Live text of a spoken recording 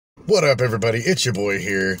What up, everybody? It's your boy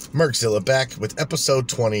here, Merczilla, back with episode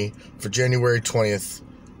 20 for January 20th,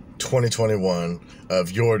 2021 of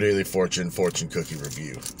Your Daily Fortune Cookie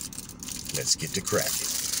Review. Let's get to cracking.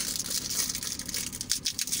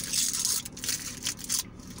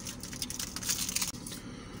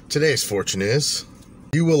 Today's fortune is,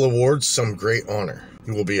 you will award some great honor.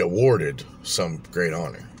 You will be awarded some great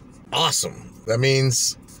honor. Awesome. That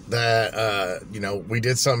means that, we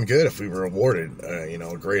did something good if we were awarded,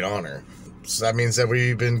 a great honor. So that means that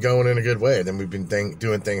we've been going in a good way. Then we've been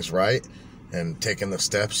doing things right and taking the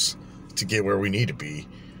steps to get where we need to be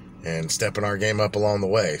and stepping our game up along the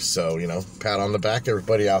way. So, pat on the back,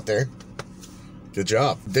 everybody out there. Good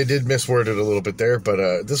job. They did misword it a little bit there,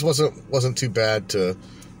 but this wasn't too bad to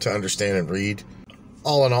understand and read.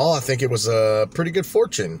 All in all, I think it was a pretty good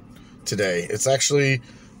fortune today. It's actually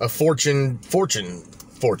a fortunes.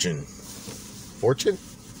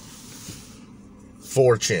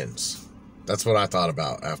 That's what I thought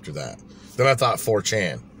about after that. Then I thought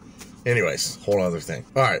 4chan. Anyways, whole other thing.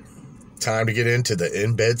 All right, time to get into the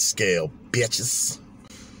in-bed scale, bitches.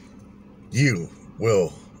 You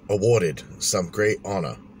will awarded some great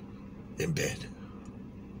honor in bed.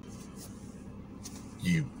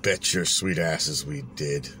 You bet your sweet asses we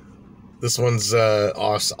did. This one's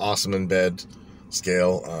awesome in bed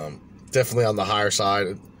scale. Definitely on the higher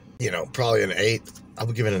side. Probably an 8. I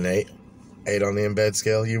would give it an 8. 8 on the in bed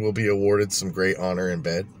scale. You will be awarded some great honor in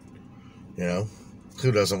bed.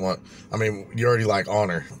 Who doesn't want? I mean, you already like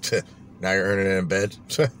honor. Now you're earning it in bed.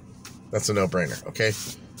 That's a no-brainer. Okay,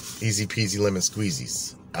 easy peasy lemon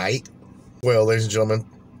squeezies. Aight. Well, ladies and gentlemen,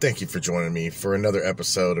 thank you for joining me for another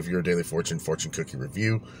episode of Your Daily Fortune Cookie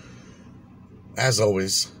Review. As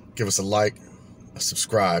always, give us a like, a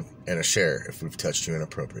subscribe, and a share if we've touched you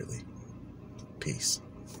inappropriately. Peace.